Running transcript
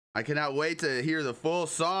I cannot wait to hear the full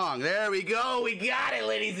song. There we go. We got it,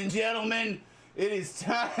 ladies and gentlemen. It is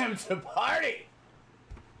time to party.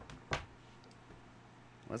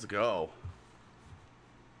 Let's go.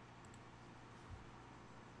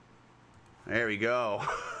 There we go.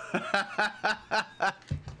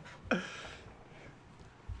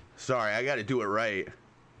 Sorry, I got to do it right.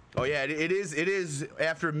 Oh yeah, it is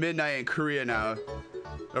after midnight in Korea now.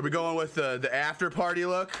 Are we going with the after party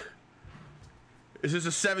look? Is this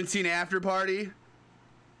a 17 after party?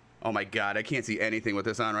 Oh my god, I can't see anything with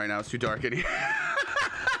this on right now. It's too dark in here.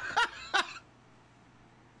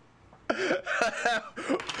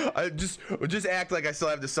 I just act like I still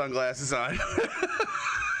have the sunglasses on.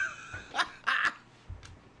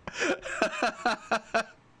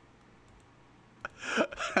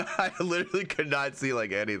 I literally could not see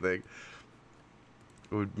like anything.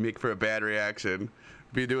 It would make for a bad reaction.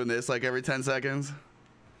 Be doing this like every 10 seconds.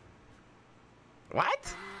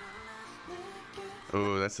 What?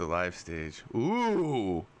 Oh, that's the live stage.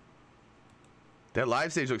 Ooh. That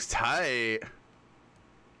live stage looks tight.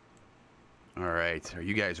 All right, are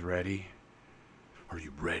you guys ready? Are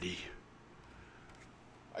you ready?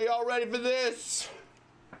 Are y'all ready for this?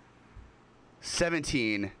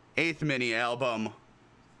 17, 8th mini album.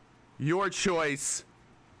 Your choice.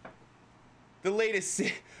 The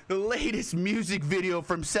latest music video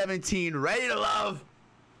from 17, Ready to Love.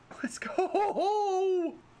 Let's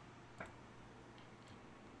go.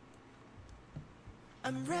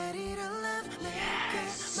 I'm ready to love.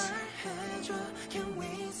 Yes. Can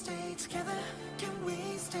we stay together? Can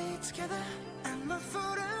we stay together? I'm a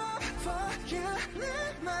fool for you.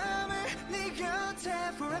 내 맘을 네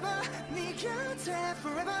곁에 forever. 네 곁에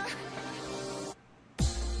forever.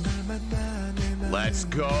 Let's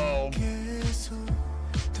go.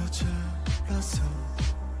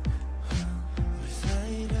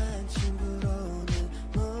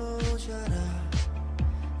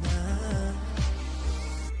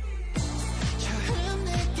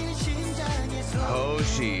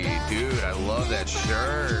 Hoshi, dude, I love that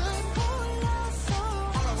shirt.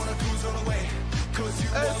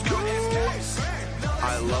 That's cool.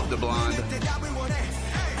 I love the blonde.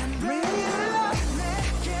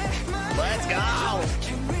 Let's go.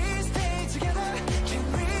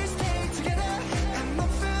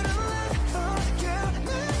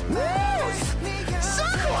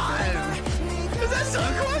 Sunkwon! Is that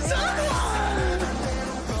Sunkwon?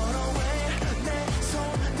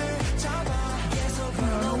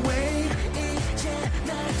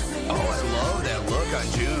 Oh, I love that look on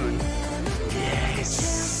June. Yes.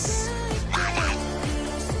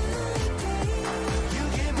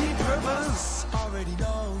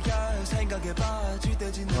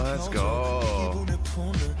 Let's go.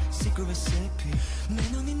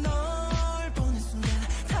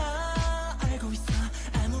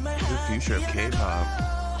 The future of K-pop.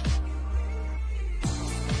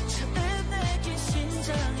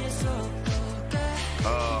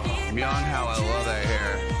 Oh, Myung, how I love that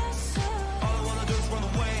hair.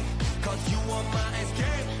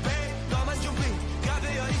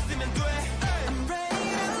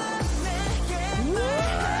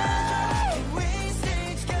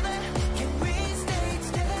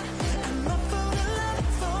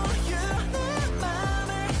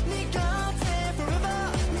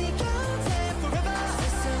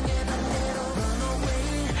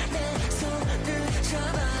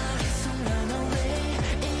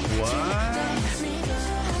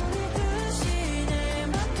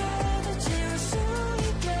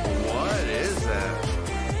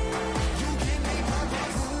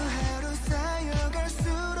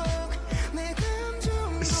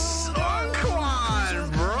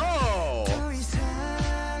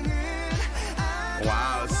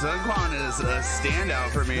 Sunkwon is a standout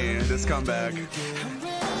for me in this comeback.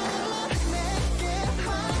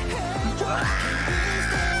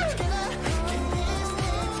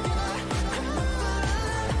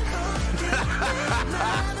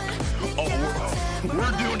 Oh,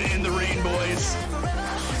 we're doing it in the rain, boys.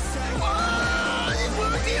 It's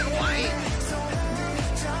blue and white.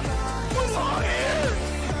 With long hair.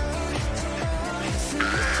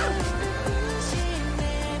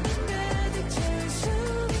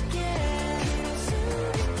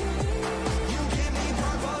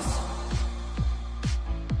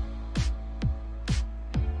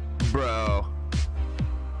 Bro.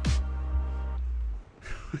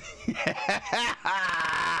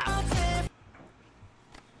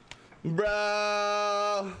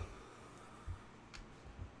 Bro.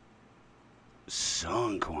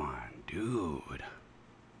 Sunkwon, dude.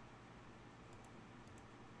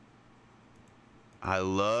 I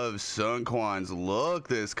love Sunkwon's look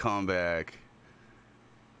this comeback.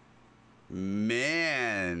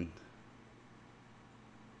 Man.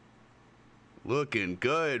 Looking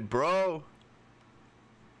good, bro.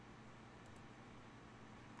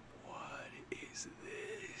 What is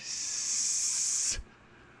this?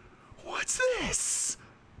 What's this?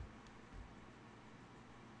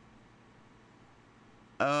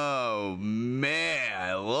 Oh,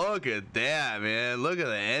 man. Look at that, man. Look at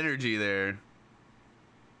the energy there.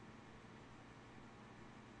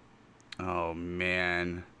 Oh,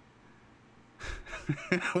 man.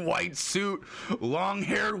 White suit,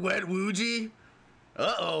 long-haired wet Woogie.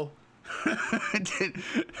 Uh-oh.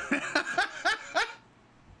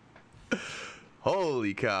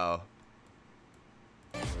 Holy cow.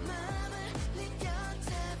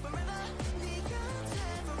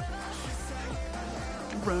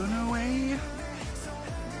 Run away.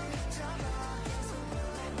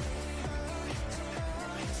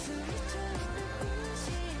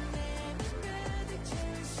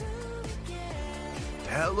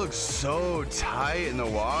 That looks so tight in the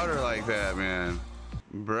water like that, man.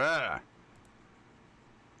 Bruh.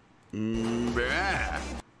 Bruh.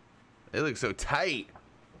 It looks so tight.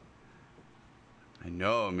 I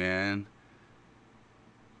know, man.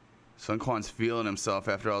 Sunquan's feeling himself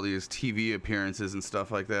after all these TV appearances and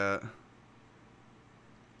stuff like that.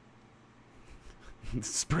 The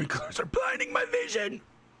sprinklers are blinding my vision.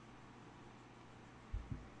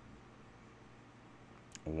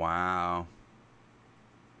 Wow.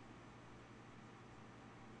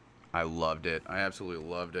 I loved it. I absolutely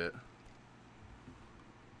loved it.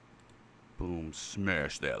 Boom,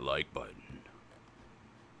 smash that like button.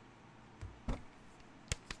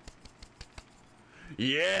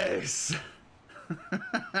 Yes!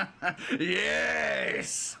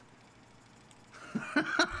 Yes!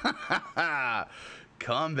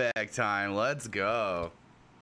 Comeback time, let's go.